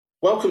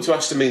Welcome to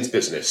Aston Means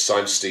Business.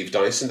 I'm Steve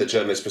Dyson, the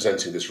journalist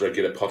presenting this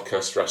regular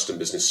podcast for Aston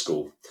Business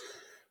School.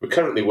 We're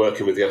currently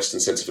working with the Aston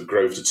Centre for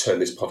Growth to turn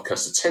this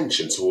podcast's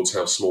attention towards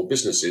how small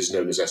businesses,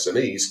 known as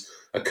SMEs,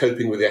 are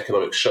coping with the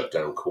economic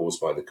shutdown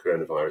caused by the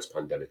coronavirus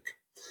pandemic.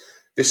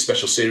 This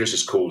special series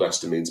is called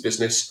Aston Means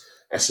Business,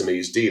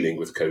 SMEs Dealing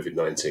with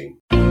COVID-19.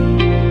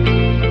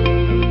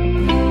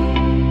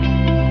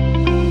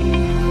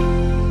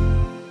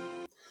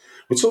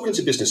 We're talking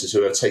to businesses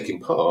who are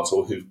taking part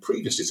or who've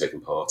previously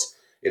taken part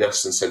in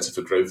Aston Centre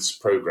for Growth's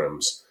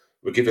programmes.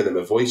 We're giving them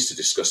a voice to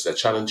discuss their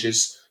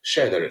challenges,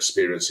 share their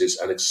experiences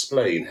and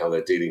explain how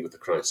they're dealing with the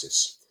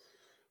crisis.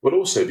 We'll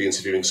also be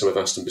interviewing some of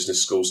Aston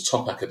Business School's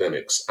top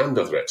academics and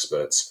other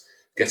experts,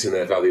 getting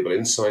their valuable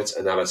insight,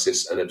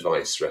 analysis and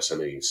advice for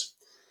SMEs.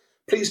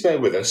 Please bear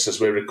with us as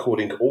we're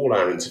recording all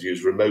our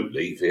interviews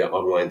remotely via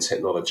online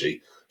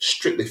technology,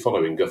 strictly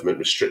following government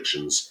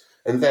restrictions,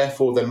 and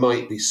therefore there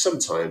might be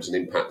sometimes an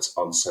impact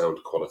on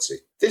sound quality.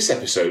 This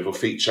episode will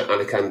feature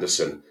Alec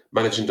Anderson,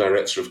 Managing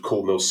Director of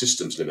Koolmill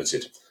Systems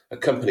Limited, a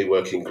company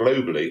working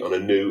globally on a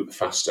new,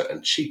 faster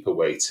and cheaper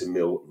way to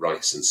mill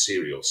rice and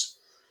cereals.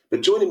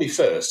 But joining me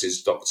first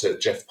is Dr.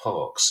 Jeff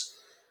Parks.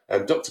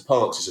 Dr.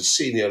 Parks is a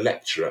senior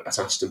lecturer at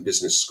Aston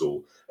Business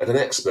School and an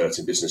expert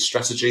in business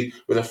strategy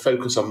with a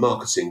focus on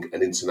marketing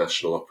and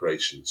international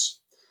operations.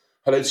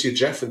 Hello to you,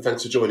 Jeff, and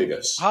thanks for joining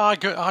us.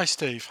 Hi,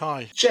 Steve.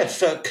 Hi.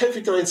 Jeff,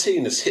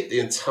 COVID-19 has hit the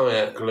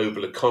entire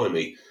global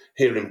economy.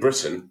 Here in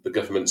Britain, the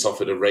government's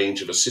offered a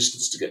range of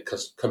assistance to get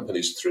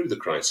companies through the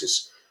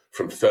crisis,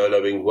 from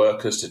furloughing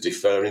workers to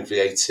deferring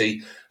VAT,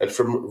 and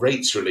from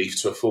rates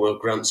relief to a form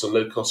of grants on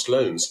low-cost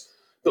loans.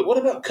 But what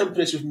about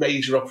companies with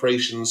major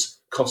operations,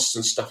 costs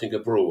and staffing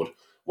abroad?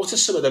 What are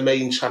some of the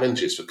main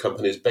challenges for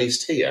companies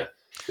based here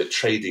that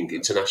trading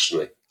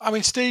internationally? I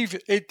mean, Steve,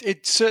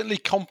 it certainly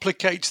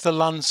complicates the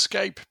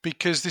landscape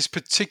because this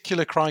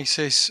particular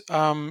crisis,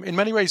 in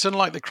many ways,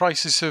 unlike the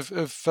crisis of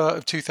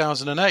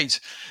 2008,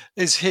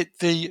 has hit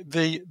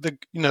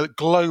the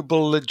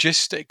global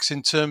logistics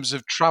in terms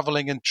of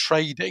travelling and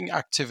trading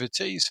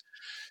activities.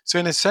 So,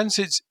 in a sense,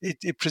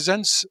 it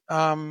presents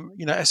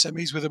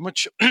SMEs with a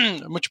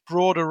much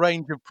broader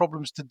range of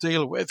problems to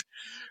deal with.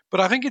 But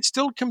I think it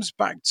still comes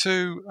back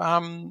to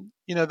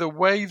the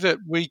way that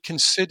we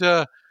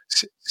consider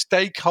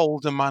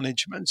stakeholder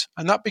management,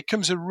 and that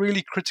becomes a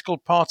really critical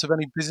part of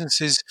any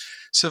business's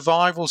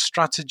survival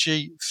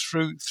strategy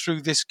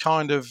through this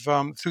kind of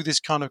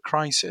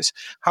crisis.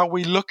 How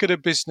we look at a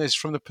business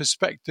from the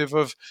perspective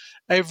of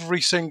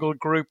every single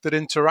group that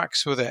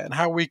interacts with it, and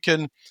how we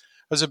can,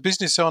 as a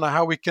business owner,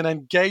 how we can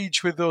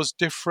engage with those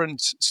different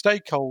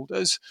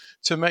stakeholders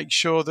to make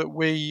sure that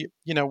we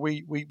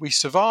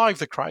survive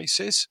the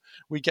crisis,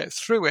 we get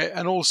through it,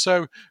 and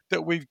also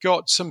that we've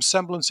got some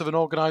semblance of an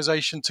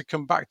organisation to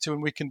come back to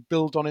and we can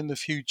build on in the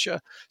future.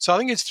 So I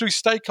think it's through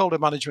stakeholder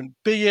management,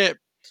 be it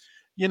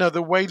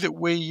the way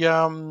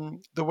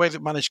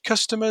that manage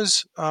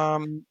customers,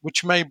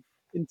 which may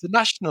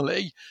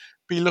internationally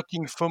be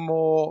looking for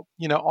more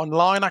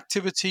online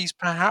activities,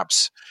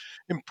 perhaps.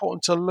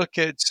 Important to look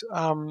at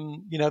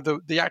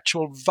the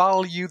actual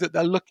value that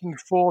they're looking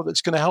for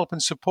that's going to help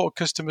and support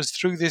customers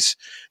through this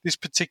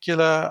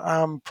particular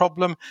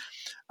problem,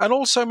 and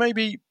also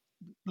maybe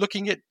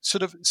looking at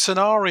sort of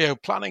scenario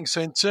planning.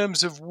 So in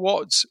terms of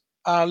what's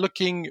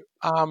looking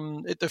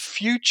at the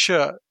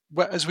future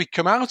as we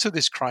come out of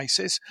this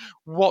crisis,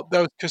 what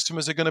those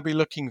customers are going to be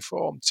looking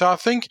for. So I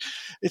think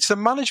it's the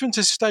management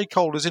of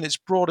stakeholders in its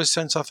broader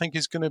sense, I think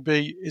is going to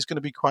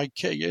be quite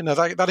key.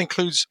 That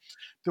includes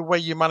the way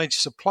you manage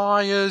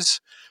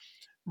suppliers,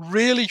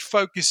 really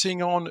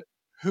focusing on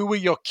who are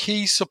your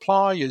key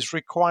suppliers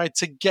required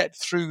to get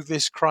through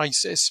this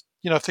crisis.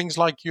 Things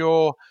like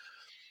whoever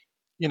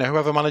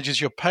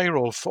manages your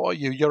payroll for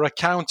you, your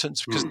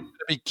accountants, because they're going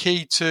to be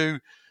key to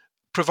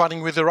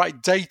providing with the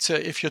right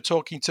data. If you're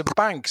talking to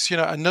banks,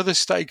 another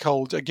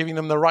stakeholder, giving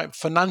them the right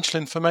financial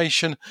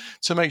information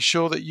to make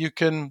sure that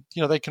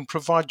they can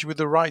provide you with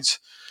the right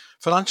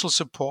financial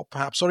support,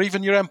 perhaps, or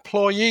even your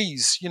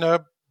employees,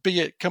 be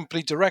it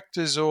company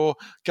directors or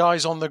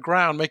guys on the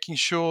ground, making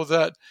sure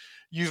that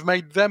you've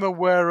made them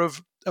aware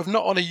of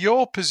not only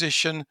your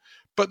position,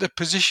 but the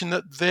position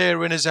that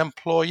they're in as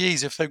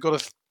employees. If they've got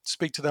to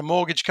speak to their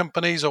mortgage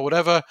companies or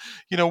whatever,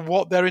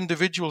 what their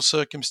individual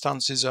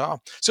circumstances are.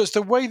 So it's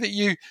the way that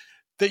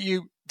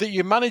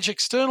you manage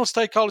external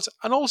stakeholders,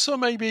 and also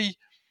maybe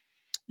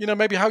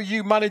how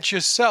you manage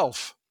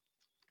yourself.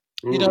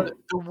 The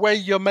way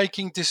you're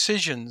making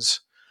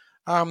decisions.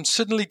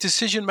 Suddenly,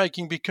 decision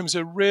making becomes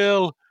a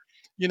real,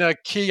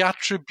 key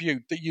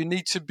attribute that you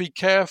need to be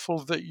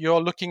careful that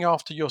you're looking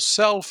after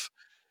yourself.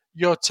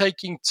 You're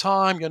taking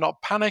time. You're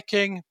not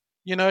panicking.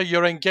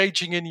 You're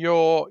engaging in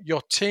your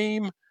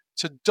team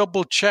to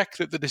double check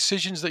that the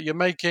decisions that you're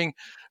making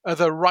are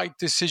the right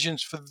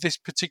decisions for this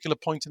particular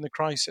point in the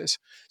crisis.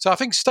 So I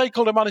think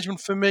stakeholder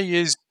management for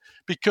me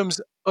becomes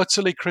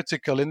utterly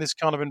critical in this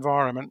kind of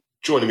environment.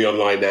 Joining me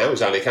online now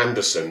is Alec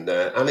Anderson.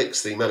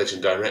 Alec's the Managing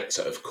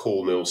Director of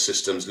Koolmill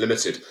Systems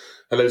Limited.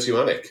 Hello to you,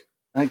 Alec.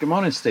 Good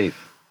morning, Steve.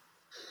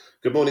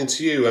 Good morning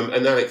to you.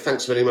 And Alec,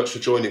 thanks very much for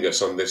joining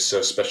us on this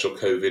special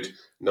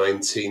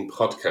COVID-19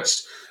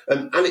 podcast.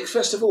 Alec,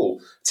 first of all,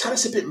 tell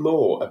us a bit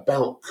more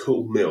about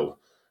Koolmill.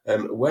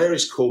 Where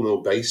is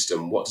Koolmill based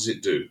and what does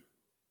it do?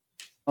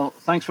 Well,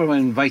 thanks for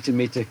inviting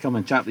me to come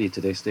and chat with you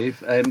today,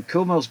 Steve.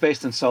 Koolmill's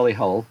based in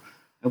Solihull,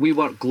 and we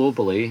work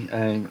globally.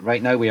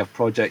 Right now we have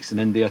projects in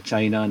India,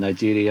 China,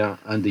 Nigeria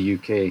and the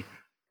UK.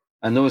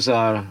 And those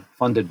are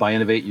funded by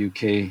Innovate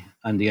UK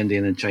and the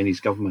Indian and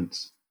Chinese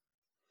governments.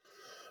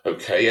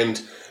 Okay,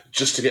 and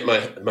just to get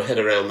my head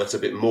around that a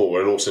bit more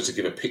and also to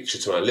give a picture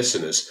to our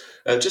listeners,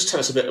 just tell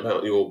us a bit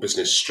about your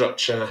business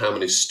structure, how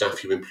many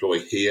staff you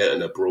employ here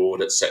and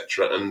abroad,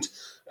 etc., and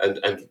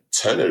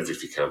turnover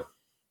if you can.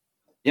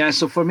 Yeah,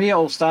 so for me, it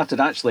all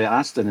started actually at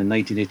Aston in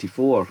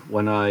 1984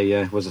 when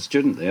I was a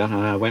student there, and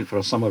I went for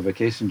a summer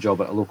vacation job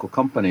at a local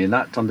company, and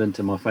that turned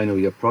into my final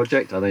year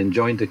project. I then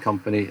joined the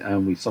company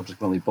and we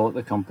subsequently bought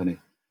the company.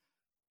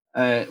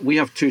 We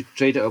have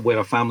we're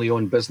a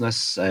family-owned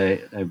business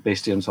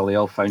based here in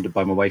Solihull, founded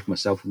by my wife and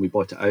myself when we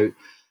bought it out.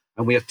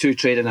 And we have two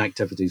trading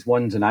activities.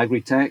 One's in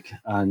agri-tech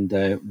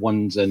and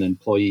one's in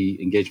employee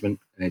engagement,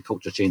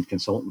 culture change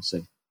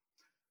consultancy.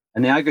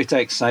 On the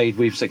agri-tech side,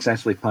 we've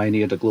successfully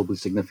pioneered a globally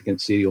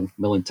significant cereal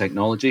milling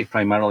technology,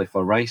 primarily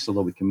for rice,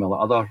 although we can mill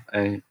other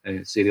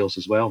cereals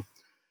as well.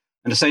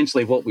 And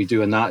essentially what we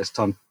do in that is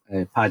turn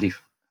paddy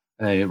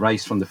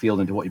rice from the field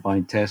into what you buy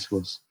in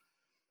Tesco's.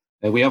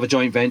 We have a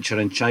joint venture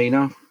in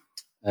China,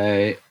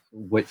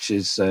 which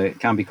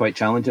can be quite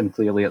challenging,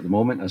 clearly, at the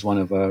moment, as one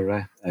of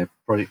our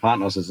project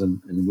partners is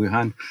in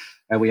Wuhan.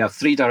 We have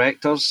 3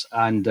 directors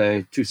and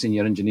 2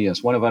 senior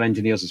engineers. One of our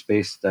engineers is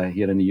based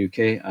here in the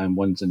UK and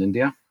one's in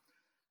India.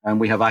 And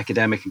we have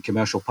academic and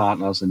commercial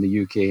partners in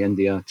the UK,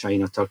 India,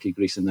 China, Turkey,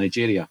 Greece and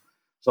Nigeria.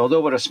 So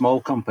although we're a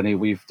small company,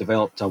 we've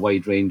developed a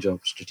wide range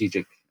of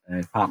strategic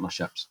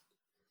partnerships.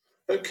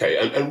 Okay,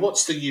 and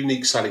what's the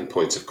unique selling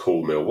point of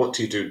Koolmill? What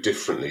do you do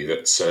differently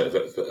that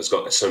has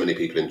got so many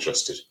people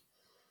interested?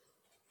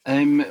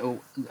 In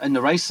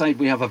the rice side,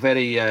 we have a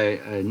very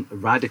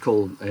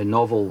radical,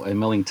 novel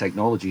milling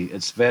technology.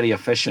 It's very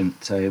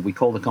efficient. We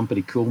call the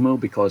company Koolmill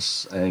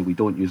because we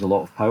don't use a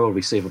lot of power.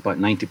 We save about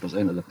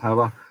 90% of the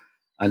power,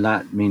 and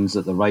that means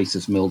that the rice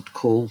is milled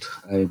cold,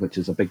 which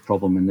is a big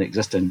problem in the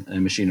existing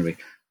machinery.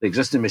 The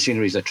existing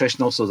machinery is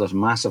attritional, so there's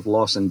massive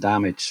loss and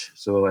damage.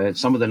 So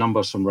some of the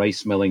numbers from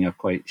rice milling are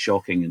quite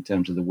shocking in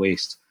terms of the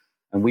waste,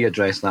 and we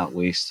address that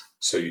waste.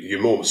 So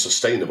you're more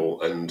sustainable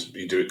and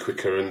you do it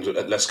quicker and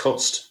at less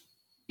cost?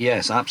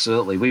 Yes,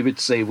 absolutely. We would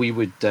say we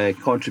would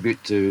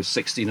contribute to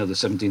 16 of the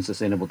 17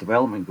 Sustainable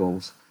Development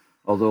Goals.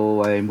 Although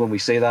when we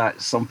say that,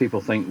 some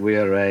people think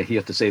we're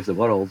here to save the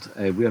world.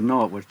 We're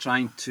not. We're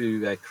trying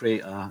to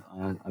create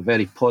a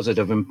very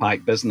positive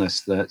impact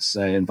business that's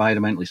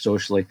environmentally,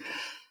 socially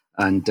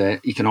and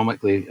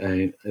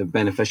economically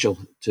beneficial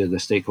to the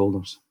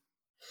stakeholders.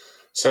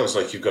 Sounds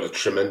like you've got a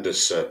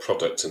tremendous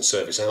product and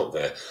service out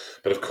there.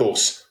 But of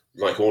course,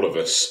 like all of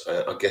us,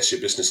 I guess your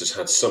business has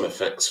had some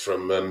effects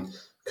from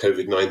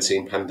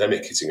COVID-19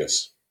 pandemic hitting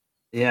us.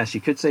 Yes,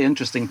 you could say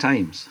interesting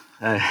times.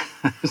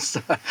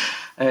 So,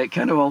 it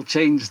kind of all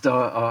changed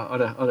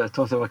on a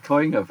toss of a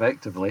coin,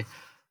 effectively.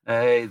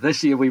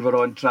 This year we were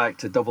on track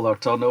to double our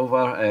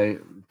turnover,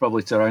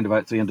 probably to around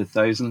about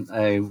 300,000.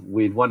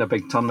 We'd won a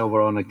big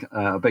turnover on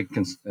a big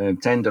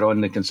tender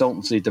on the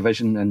consultancy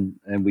division,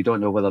 and we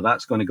don't know whether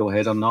that's going to go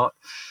ahead or not.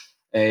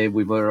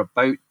 We were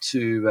about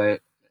to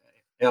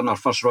earn our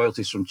first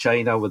royalties from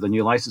China with a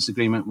new license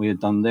agreement we had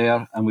done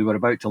there, and we were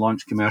about to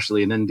launch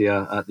commercially in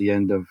India at the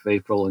end of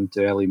April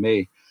into early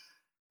May.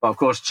 But of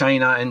course,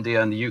 China,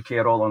 India and the UK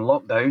are all on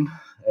lockdown,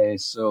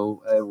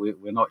 so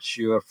we're not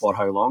sure for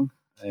how long.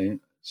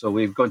 So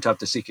we're going to have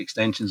to seek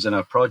extensions in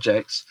our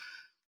projects,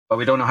 but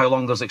we don't know how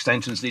long those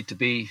extensions need to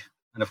be.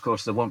 And of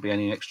course, there won't be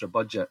any extra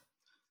budget.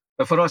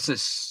 But for us,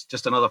 it's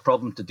just another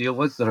problem to deal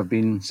with. There have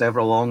been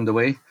several along the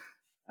way.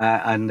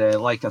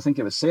 Like I think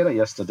it was Sarah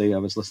yesterday I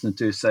was listening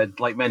to said,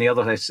 like many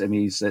other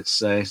SMEs,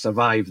 it's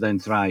survive, then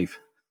thrive.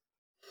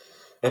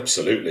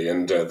 Absolutely,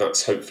 and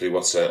that's hopefully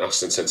what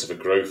Aston Centre for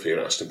Growth here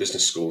at Aston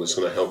Business School is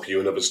going to help you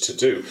and others to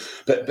do.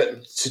 But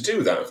to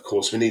do that, of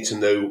course, we need to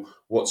know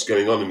what's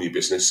going on in your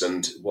business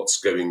and what's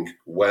going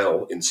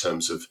well in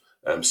terms of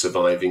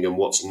surviving and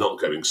what's not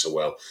going so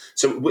well.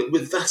 So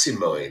with that in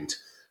mind,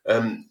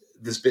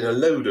 there's been a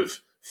load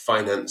of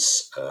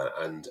finance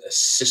and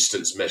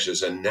assistance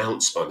measures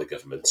announced by the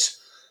government.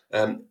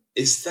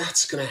 Is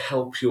that going to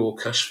help your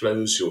cash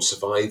flows, your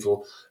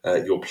survival,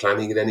 your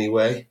planning in any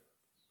way?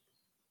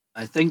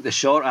 I think the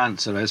short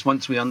answer is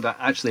once we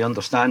actually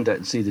understand it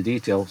and see the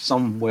detail,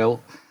 some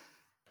will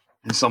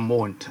and some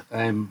won't.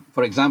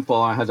 For example,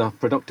 I had a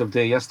productive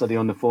day yesterday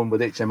on the phone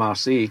with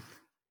HMRC,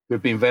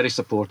 who've been very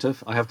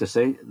supportive, I have to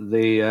say.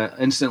 They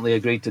instantly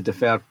agreed to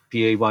defer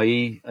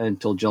PAYE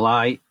until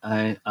July,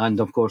 and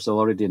of course they've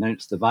already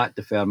announced the VAT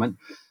deferment.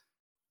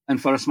 And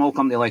for a small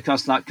company like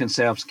us, that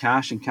conserves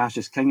cash, and cash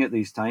is king at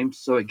these times.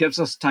 So it gives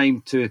us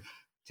time to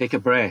take a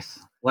breath.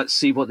 Let's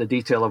see what the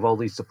detail of all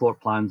these support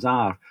plans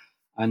are.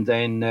 And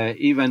then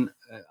even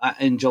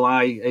in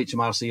July,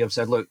 HMRC have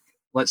said, look,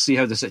 let's see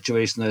how the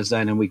situation is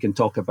then, and we can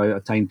talk about a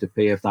time to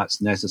pay if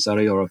that's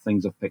necessary, or if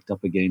things have picked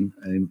up again,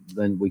 and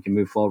then we can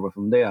move forward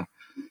from there.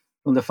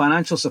 From the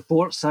financial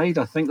support side,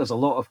 I think there's a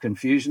lot of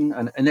confusion,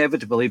 and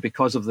inevitably,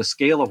 because of the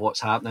scale of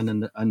what's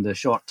happening and the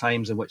short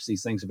times in which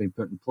these things have been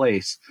put in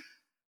place,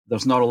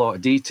 there's not a lot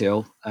of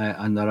detail,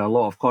 and there are a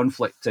lot of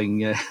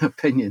conflicting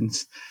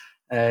opinions.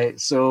 My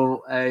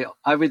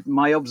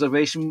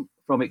observation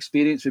from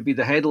experience would be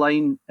the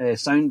headline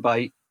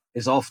soundbite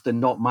is often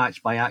not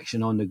matched by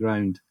action on the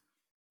ground.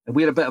 And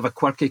we're a bit of a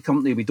quirky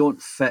company. We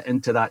don't fit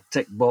into that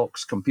tick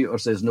box, computer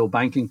says no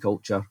banking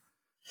culture.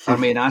 Our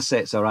main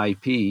assets are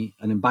IP,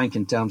 and in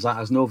banking terms, that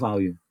has no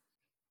value.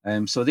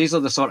 So these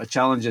are the sort of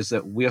challenges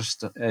that we're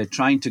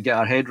trying to get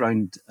our head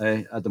around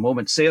at the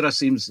moment. Sarah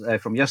seems,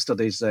 from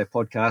yesterday's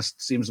podcast,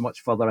 seems much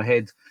further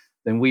ahead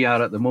than we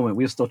are at the moment.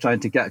 We're still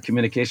trying to get a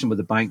communication with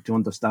the bank to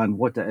understand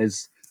what it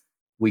is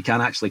we can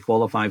actually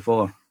qualify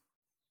for.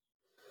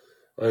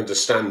 I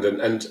understand.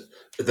 And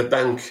the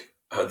bank,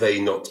 are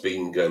they not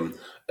being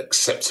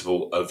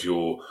acceptable of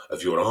your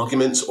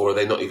arguments, or are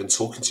they not even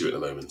talking to you at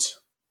the moment?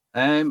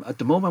 At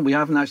the moment, we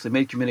haven't actually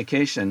made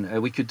communication.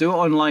 We could do it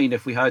online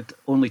if we had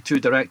only 2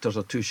 directors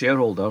or 2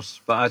 shareholders,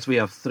 but as we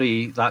have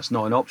 3, that's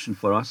not an option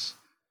for us.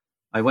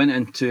 I went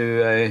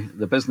into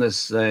the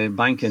business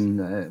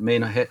banking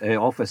main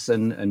office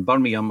in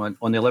Birmingham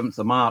on the 11th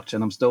of March,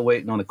 and I'm still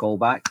waiting on a call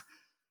back.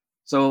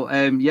 So,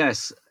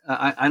 yes,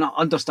 and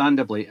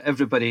understandably,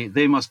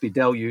 they must be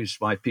deluged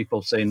by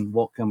people saying,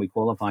 what can we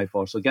qualify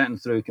for? So getting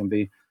through can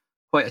be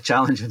quite a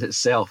challenge in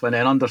itself, and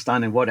then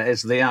understanding what it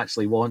is they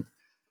actually want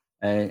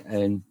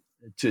and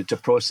to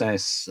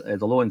process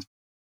the loans.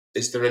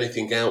 Is there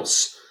anything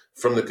else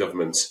from the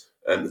government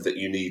that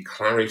you need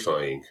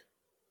clarifying?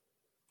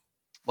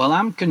 Well,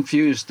 I'm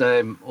confused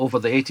over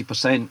the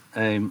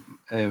 80%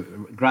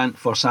 grant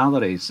for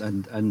salaries,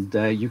 and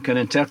you can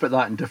interpret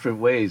that in different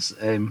ways.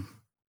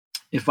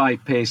 If I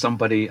pay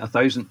somebody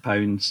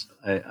 £1,000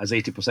 as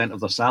 80%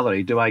 of their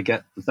salary, do I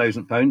get the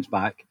 £1,000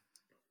 back,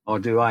 or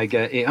do I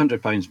get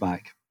 £800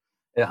 back?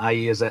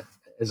 I.e., is it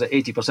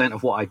 80%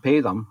 of what I pay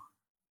them,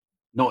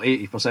 not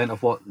 80%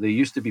 of what they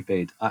used to be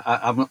paid?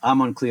 I'm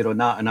unclear on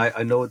that, and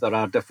I know there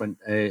are different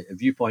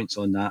viewpoints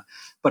on that.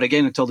 But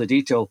again, until the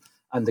detail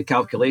and the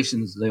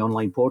calculations, the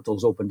online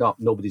portals opened up,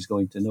 nobody's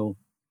going to know.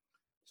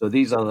 So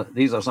these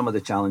are some of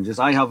the challenges.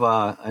 I have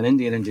an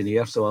Indian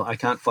engineer, so I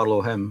can't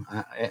furlough him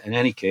in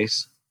any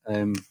case.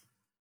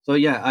 So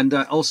yeah, and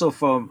also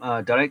from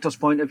a director's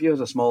point of view,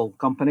 as a small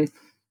company,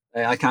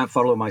 I can't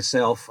furlough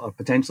myself, or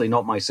potentially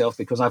not myself,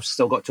 because I've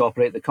still got to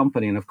operate the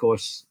company. And of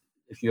course,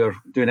 if you're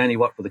doing any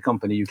work for the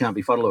company, you can't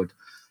be furloughed.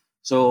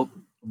 So,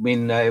 I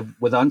mean,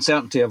 with the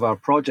uncertainty of our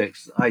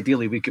projects,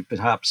 ideally we could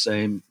perhaps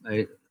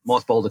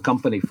mothball the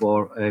company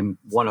for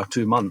 1 or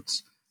 2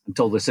 months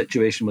until the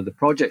situation with the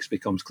projects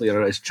becomes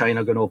clearer. Is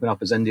China going to open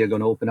up? Is India going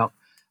to open up?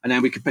 And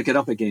then we could pick it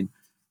up again.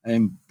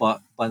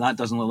 But that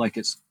doesn't look like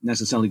it's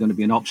necessarily going to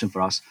be an option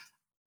for us.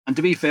 And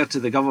to be fair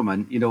to the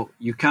government,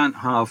 you can't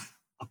have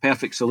a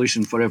perfect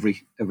solution for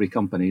every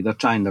company. They're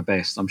trying their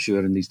best, I'm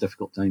sure, in these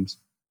difficult times.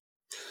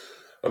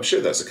 I'm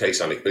sure that's the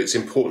case, Alec, but it's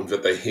important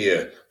that they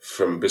hear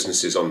from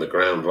businesses on the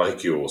ground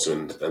like yours,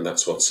 and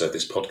that's what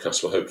this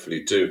podcast will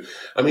hopefully do.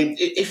 I mean,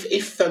 if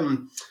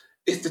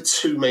the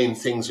 2 main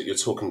things that you're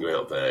talking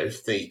about there,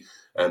 if the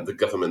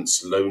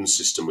government's loan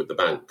system with the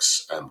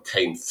banks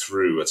came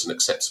through at an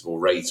acceptable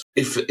rate,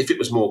 if it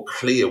was more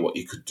clear what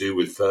you could do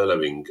with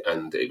furloughing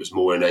and it was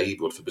more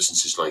enabled for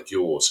businesses like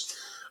yours,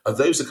 are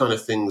those the kind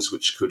of things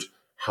which could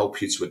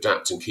help you to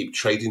adapt and keep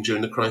trading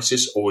during the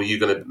crisis, or are you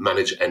going to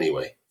manage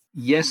anyway?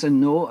 Yes and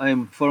no.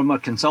 From our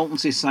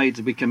consultancy side,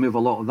 we can move a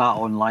lot of that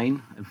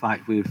online. In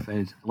fact, we've,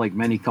 like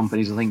many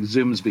companies, I think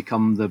Zoom's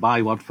become the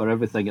byword for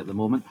everything at the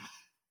moment.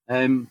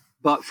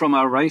 But from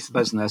our rice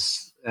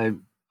business,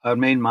 our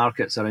main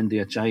markets are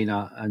India,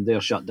 China, and they're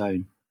shut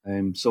down.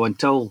 So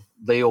until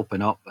they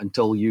open up,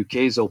 until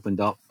UK's opened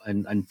up,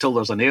 and until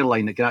there's an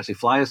airline that can actually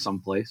fly us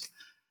someplace,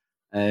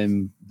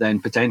 then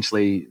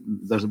potentially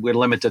we're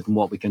limited in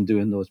what we can do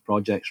in those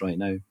projects right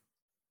now.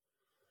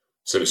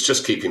 So it's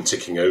just keeping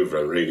ticking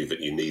over, really, that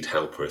you need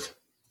help with.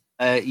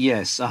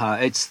 Yes,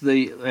 it's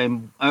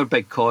our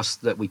big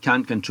cost that we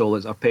can't control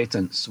is our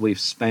patents. We've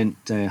spent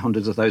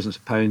hundreds of thousands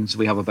of pounds.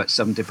 We have about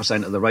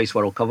 70% of the rice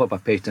world covered by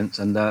patents,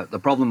 and the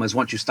problem is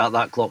once you start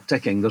that clock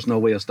ticking, there's no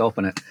way of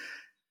stopping it.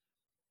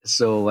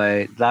 So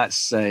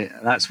that's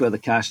where the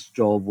cash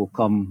draw will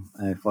come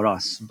for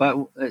us,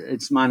 but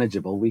it's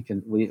manageable.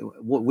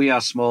 We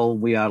are small,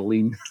 we are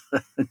lean,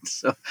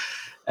 so.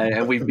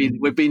 And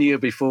we've been here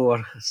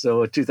before,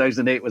 so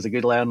 2008 was a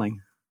good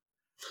learning.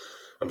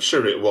 I'm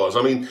sure it was.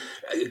 I mean,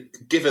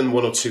 given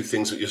 1 or 2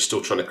 things that you're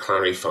still trying to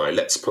clarify,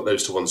 let's put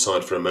those to one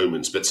side for a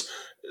moment. But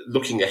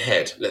looking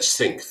ahead, let's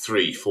think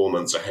 3-4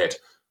 months ahead.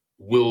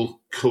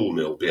 Will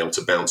Koolmill be able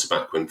to bounce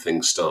back when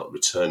things start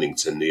returning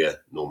to near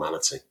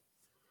normality?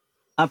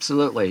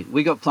 Absolutely.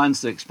 We got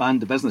plans to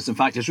expand the business. In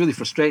fact, it's really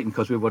frustrating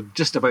because we were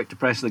just about to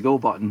press the go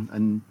button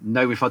and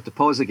now we've had to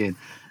pause again.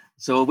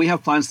 So we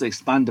have plans to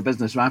expand the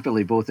business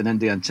rapidly, both in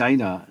India and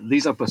China.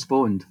 These are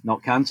postponed,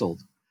 not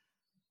cancelled.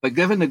 But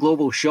given the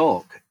global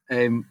shock,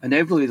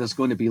 inevitably there's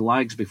going to be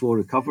lags before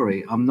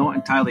recovery. I'm not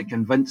entirely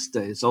convinced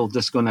that it's all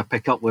just going to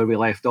pick up where we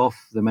left off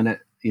the minute,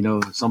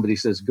 somebody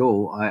says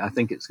go. I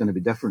think it's going to be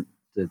different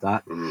to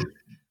that.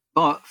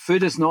 But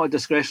food is not a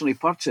discretionary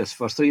purchase.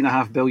 For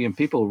 3.5 billion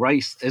people,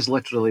 rice is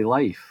literally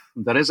life.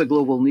 There is a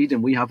global need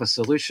and we have a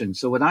solution.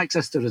 So with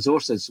access to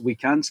resources, we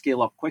can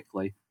scale up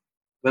quickly.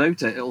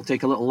 Without it, it'll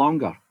take a little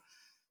longer.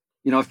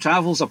 If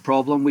travel's a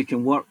problem, we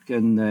can work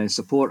and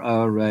support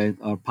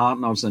our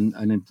partners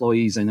and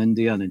employees in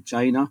India and in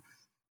China.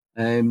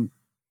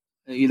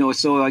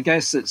 So I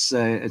guess it's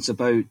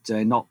about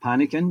not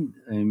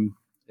panicking.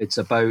 It's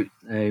about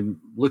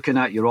looking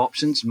at your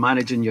options,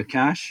 managing your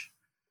cash.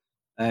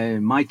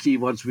 My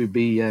keywords would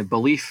be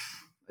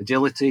belief,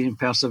 agility, and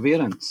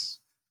perseverance.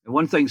 And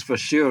one thing's for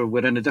sure,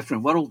 we're in a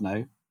different world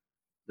now.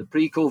 The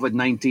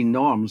pre-COVID-19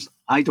 norms,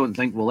 I don't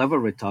think will ever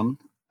return.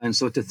 And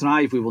so to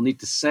thrive, we will need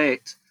to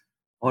set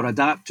or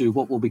adapt to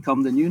what will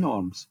become the new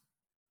norms.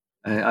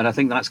 And I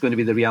think that's going to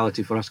be the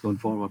reality for us going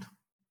forward.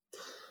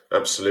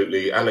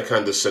 Absolutely. Alec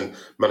Anderson,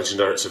 Managing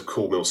Director of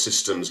Koolmill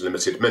Systems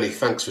Limited, many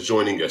thanks for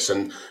joining us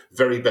and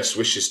very best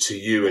wishes to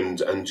you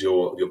and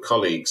your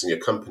colleagues and your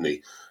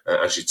company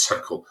as you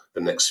tackle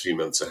the next few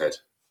months ahead.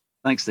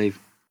 Thanks, Steve.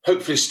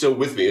 Hopefully still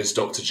with me is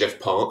Dr. Jeff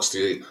Parks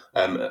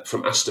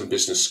from Aston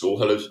Business School.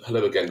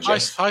 Hello again,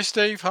 Jeff. Hi,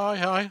 Steve.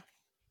 Hi.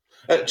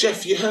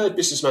 Jeff, you heard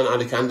businessman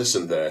Alec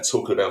Anderson there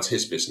talking about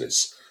his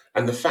business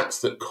and the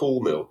fact that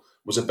Koolmill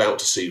was about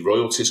to see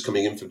royalties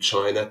coming in from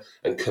China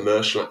and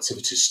commercial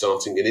activities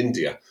starting in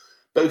India,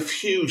 both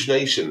huge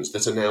nations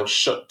that are now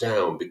shut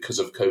down because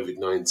of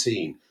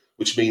COVID-19,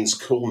 which means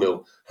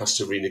Koolmill has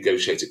to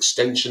renegotiate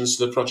extensions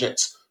to the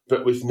project,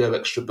 but with no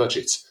extra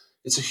budget.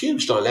 It's a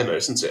huge dilemma,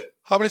 isn't it?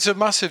 I mean, it's a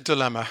massive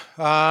dilemma.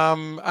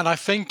 And I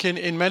think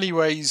in many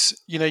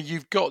ways,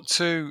 you've got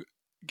to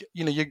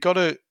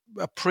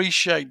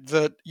appreciate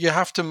that you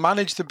have to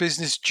manage the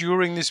business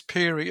during this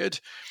period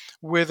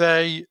with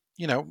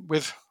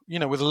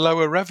with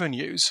lower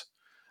revenues.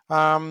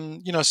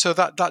 So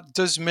that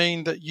does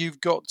mean that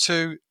you've got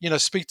to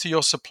speak to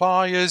your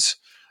suppliers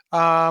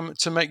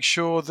to make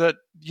sure that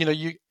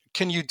you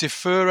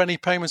defer any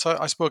payments.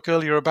 I spoke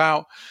earlier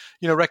about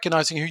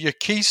recognizing who your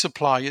key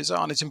suppliers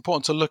are, and it's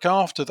important to look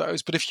after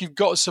those. But if you've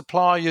got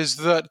suppliers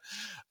that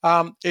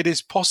it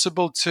is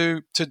possible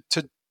to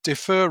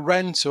defer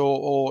rent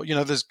or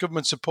there's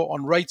government support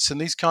on rates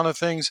and these kind of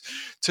things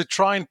to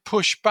try and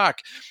push back.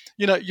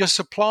 Your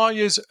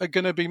suppliers are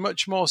going to be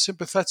much more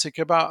sympathetic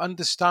about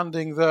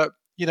understanding that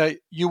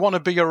you want to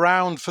be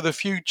around for the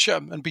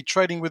future and be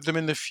trading with them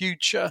in the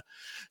future.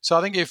 So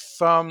I think if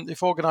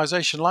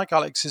organisation like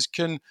Alex's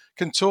can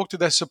talk to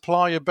their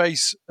supplier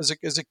base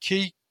as a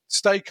key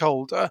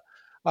stakeholder,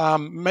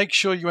 make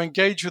sure you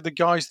engage with the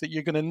guys that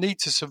you're going to need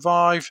to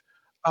survive.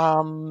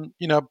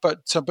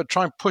 But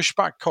try and push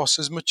back costs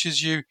as much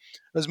as you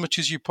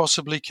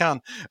possibly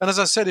can. And as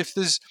I said,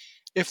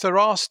 if there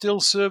are still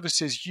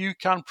services you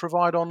can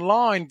provide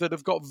online that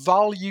have got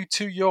value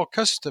to your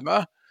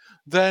customer,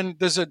 then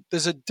there's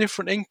a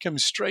different income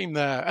stream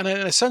there. And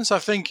in a sense, I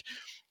think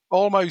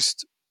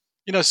almost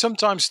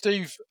sometimes,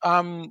 Steve,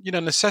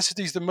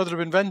 necessity is the mother of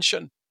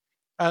invention.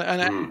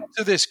 And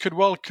to this could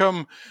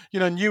welcome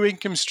new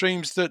income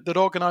streams that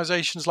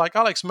organisations like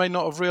Alex may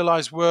not have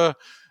realised were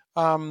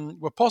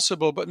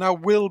possible, but now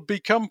will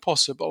become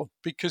possible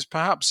because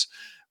perhaps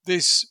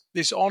this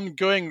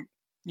ongoing,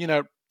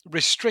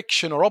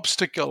 restriction or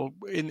obstacle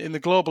in the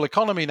global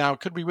economy now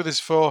could be with us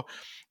for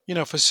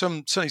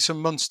certainly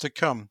some months to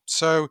come.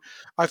 So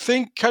I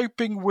think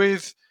coping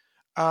with,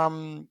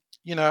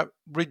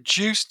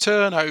 reduced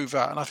turnover,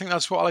 and I think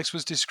that's what Alex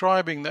was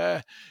describing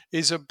there,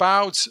 is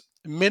about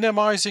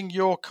minimizing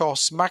your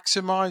costs,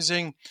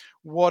 maximizing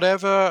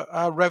whatever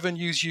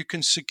revenues you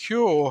can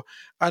secure,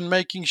 and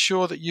making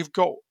sure that you've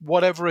got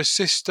whatever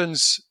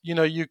assistance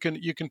you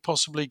can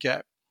possibly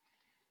get.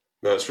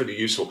 No, it's really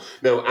useful.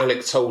 Now,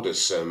 Alec told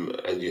us,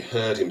 and you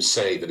heard him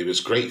say that he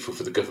was grateful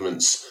for the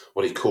government's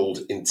what he called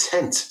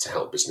intent to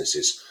help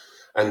businesses,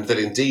 and that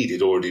indeed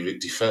he'd already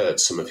deferred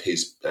some of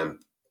his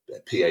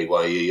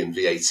PAYE and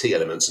VAT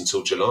elements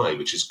until July,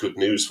 which is good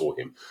news for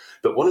him.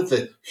 But one of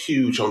the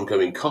huge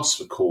ongoing costs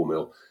for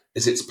Koolmill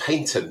is its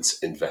patent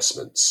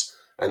investments.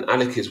 And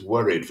Alec is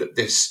worried that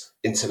this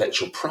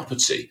intellectual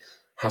property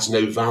has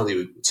no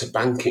value to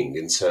banking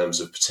in terms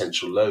of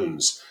potential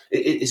loans.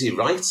 Is he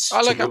right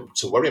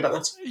to worry about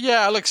that?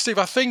 Yeah, look, Steve,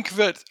 I think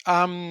that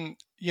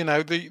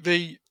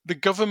the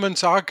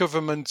government, our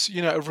government,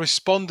 have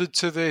responded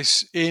to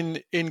this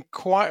in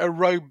quite a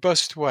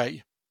robust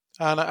way,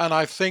 and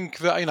I think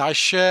that I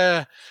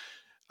share.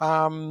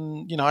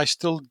 I'm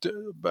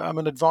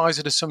an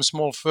advisor to some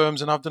small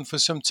firms, and I've done for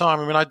some time.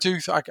 I mean,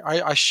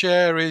 I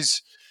share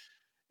his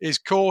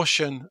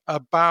caution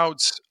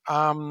about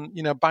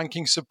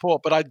banking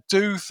support, but I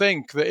do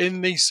think that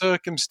in these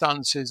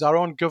circumstances, our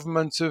own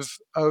government have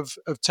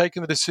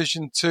taken the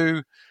decision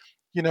to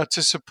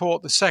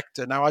support the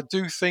sector. Now, I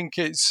do think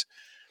it's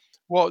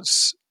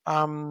what's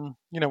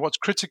what's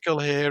critical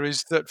here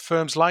is that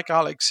firms like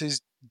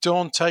Alex's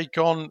don't take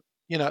on,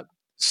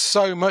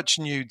 so much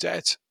new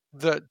debt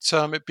that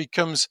it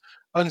becomes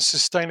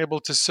unsustainable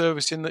to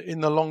service in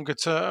the longer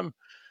term.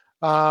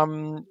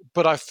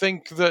 But I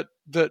think that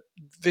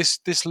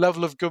this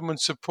level of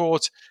government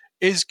support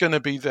is going to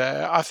be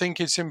there. I think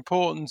it's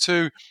important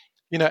to,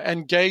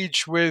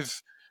 engage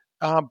with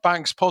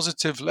banks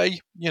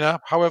positively.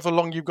 However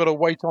long you've got to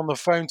wait on the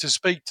phone to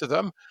speak to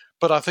them.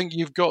 But I think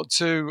you've got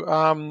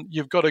to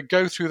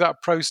go through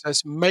that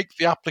process, make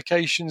the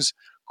applications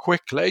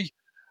quickly.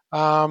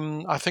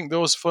 I think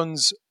those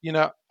funds,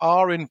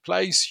 are in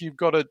place. You've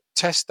got to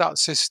test that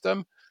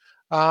system.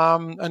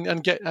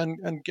 And get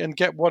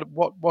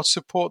what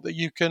support that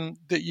you can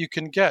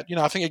get.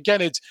 I think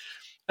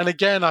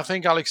I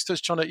think Alex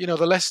touched on it.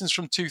 The lessons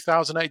from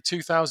 2008,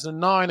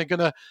 2009 are going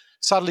to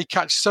sadly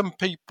catch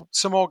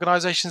some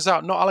organisations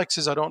out. Not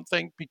Alex's, I don't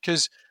think,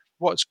 because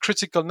what's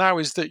critical now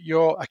is that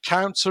your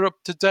accounts are up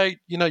to date.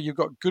 You've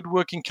got good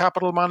working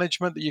capital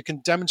management that you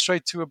can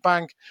demonstrate to a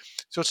bank.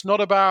 So it's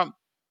not about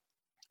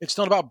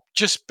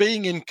just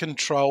being in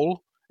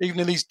control. Even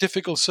in these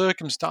difficult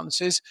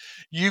circumstances,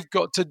 you've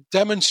got to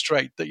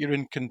demonstrate that you're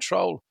in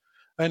control.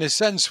 In a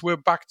sense, we're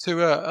back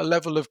to a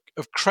level of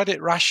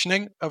credit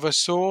rationing of a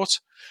sort.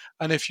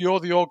 And if you're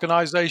the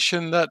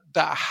organisation that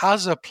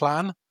has a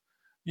plan,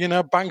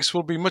 banks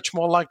will be much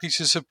more likely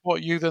to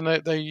support you than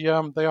they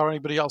are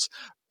anybody else.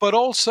 But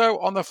also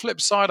on the flip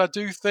side, I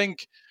do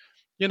think,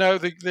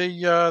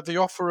 the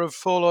offer of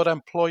furloughed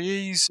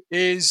employees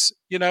is,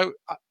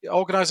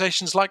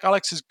 organisations like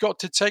Alex has got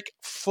to take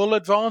full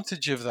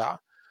advantage of that.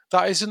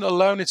 That isn't a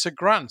loan; it's a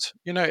grant.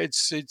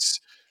 It's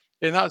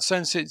in that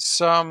sense, it's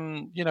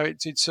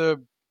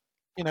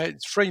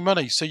it's free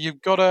money. So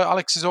you've got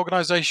Alex's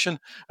organisation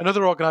and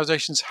other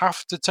organisations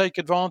have to take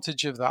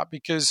advantage of that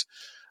because,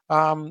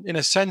 in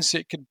a sense,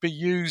 it could be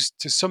used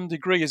to some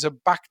degree as a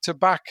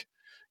back-to-back.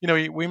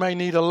 We may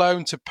need a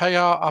loan to pay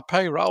our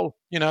payroll.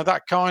 And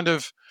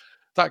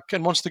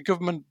once the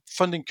government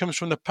funding comes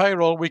from the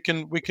payroll, we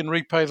can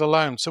repay the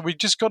loan. So we've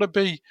just got to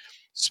be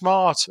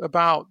smart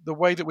about the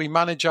way that we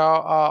manage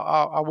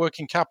our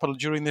working capital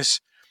during this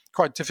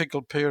quite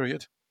difficult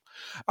period.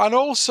 And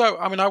also,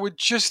 I would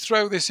just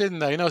throw this in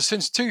there.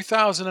 Since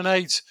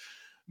 2008,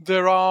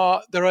 there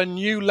are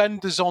new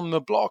lenders on the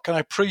block, and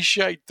I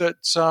appreciate that.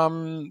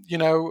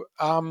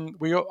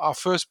 Our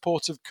first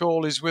port of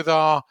call is with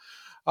our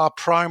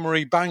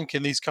primary bank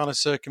in these kind of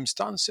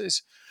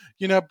circumstances.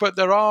 But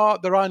there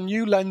are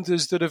new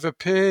lenders that have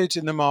appeared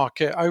in the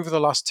market over the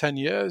last 10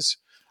 years,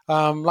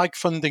 like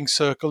Funding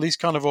Circle, these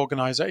kind of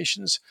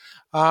organisations,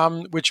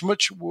 with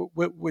much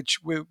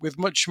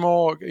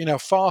more,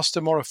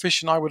 faster, more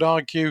efficient, I would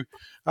argue,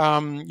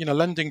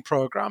 lending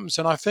programs.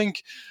 And I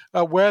think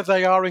where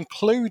they are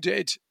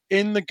included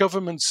in the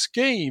government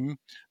scheme,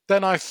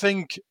 then I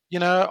think,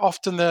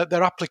 often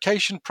their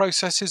application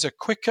processes are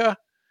quicker,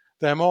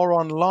 they're more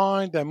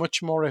online, they're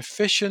much more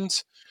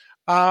efficient.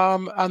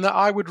 And that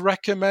I would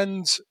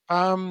recommend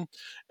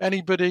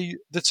anybody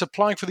that's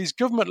applying for these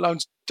government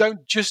loans,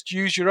 don't just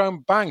use your own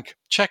bank.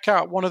 Check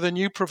out one of the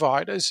new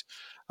providers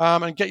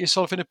and get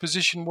yourself in a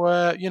position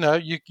where, you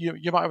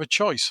might have a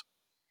choice.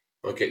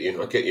 I get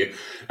you.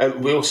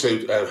 We also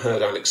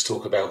heard Alex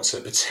talk about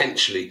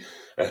potentially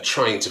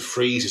trying to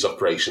freeze his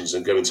operations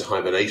and go into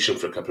hibernation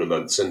for a couple of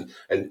months. And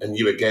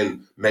you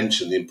again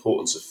mentioned the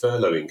importance of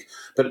furloughing.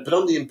 But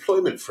on the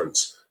employment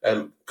front,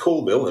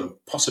 Koolmill and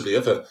possibly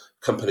other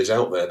companies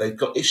out there, they've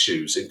got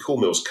issues. In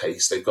Koolmill's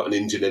case, they've got an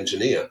Indian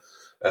engineer.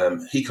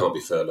 He can't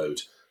be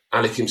furloughed.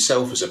 Alec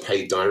himself is a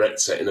paid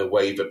director in a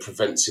way that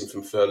prevents him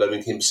from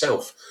furloughing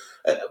himself.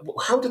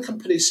 How do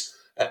companies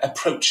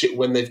approach it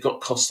when they've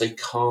got costs they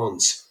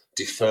can't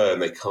defer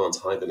and they can't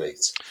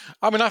hibernate?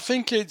 I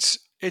think it's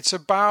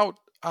about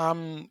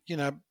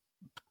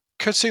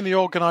cutting the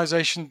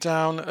organisation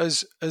down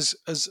as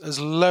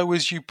low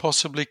as you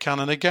possibly can.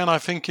 And again, I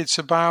think it's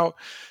about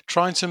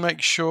trying to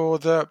make sure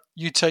that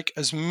you take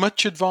as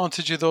much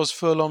advantage of those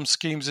furlough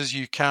schemes as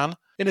you can.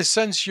 In a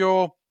sense,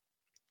 you're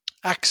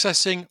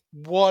accessing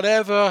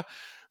whatever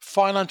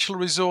financial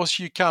resource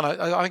you can.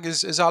 I think,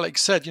 as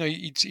Alex said,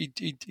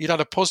 he'd had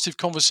a positive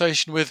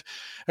conversation with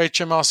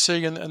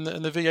HMRC and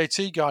the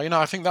VAT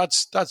guy. I think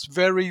that's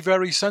very,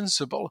 very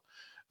sensible.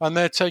 And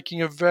they're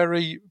taking a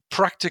very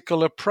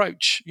practical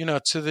approach,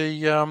 to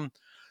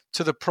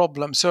the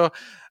problem. So,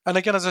 and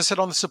again, as I said,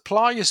 on the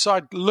supplier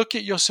side,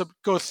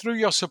 go through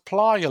your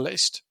supplier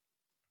list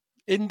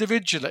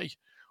individually.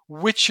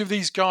 Which of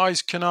these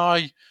guys can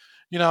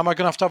am I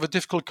going to have a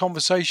difficult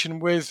conversation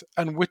with,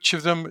 and which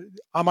of them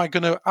am I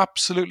going to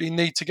absolutely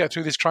need to get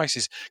through this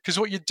crisis? Because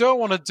what you don't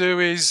want to do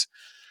is,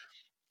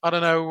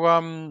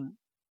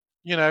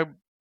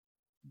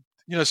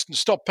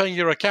 stop paying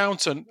your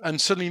accountant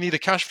and suddenly need a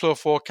cash flow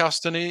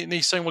forecast and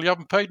he's saying, well, you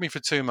haven't paid me for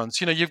 2 months.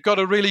 You've got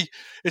to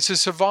it's a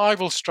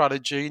survival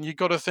strategy, and you've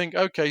got to think,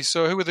 okay,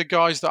 so who are the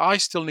guys that I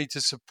still need to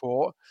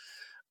support?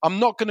 I'm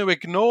not going to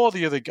ignore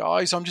the other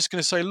guys. I'm just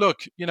going to say,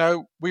 look,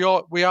 we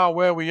are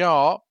where we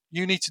are.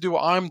 You need to do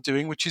what I'm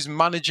doing, which is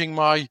managing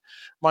my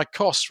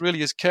costs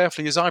really as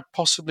carefully as I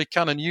possibly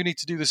can, and you need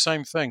to do the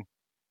same thing.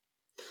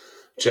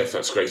 Jeff,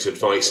 that's great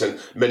advice, and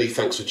many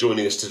thanks for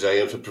joining us today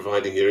and for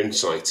providing your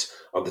insight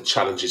on the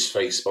challenges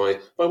faced by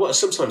what are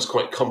sometimes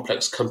quite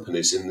complex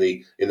companies in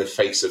the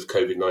face of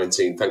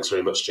COVID-19. Thanks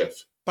very much,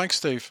 Jeff. Thanks,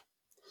 Steve.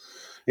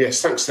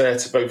 Yes, thanks there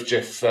to both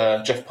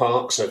Jeff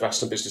Parks of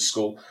Aston Business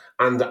School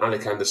and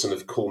Alec Anderson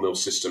of Koolmill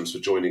Systems for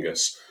joining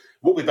us.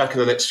 We'll be back in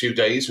the next few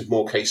days with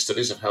more case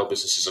studies of how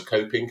businesses are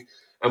coping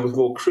and with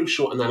more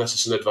crucial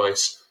analysis and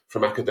advice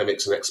from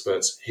academics and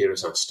experts here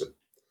at Aston.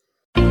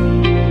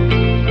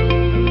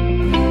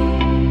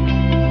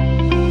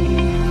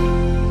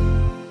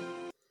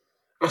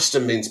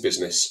 Aston means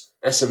business,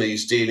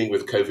 SMEs dealing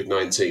with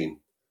COVID-19.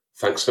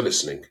 Thanks for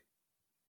listening.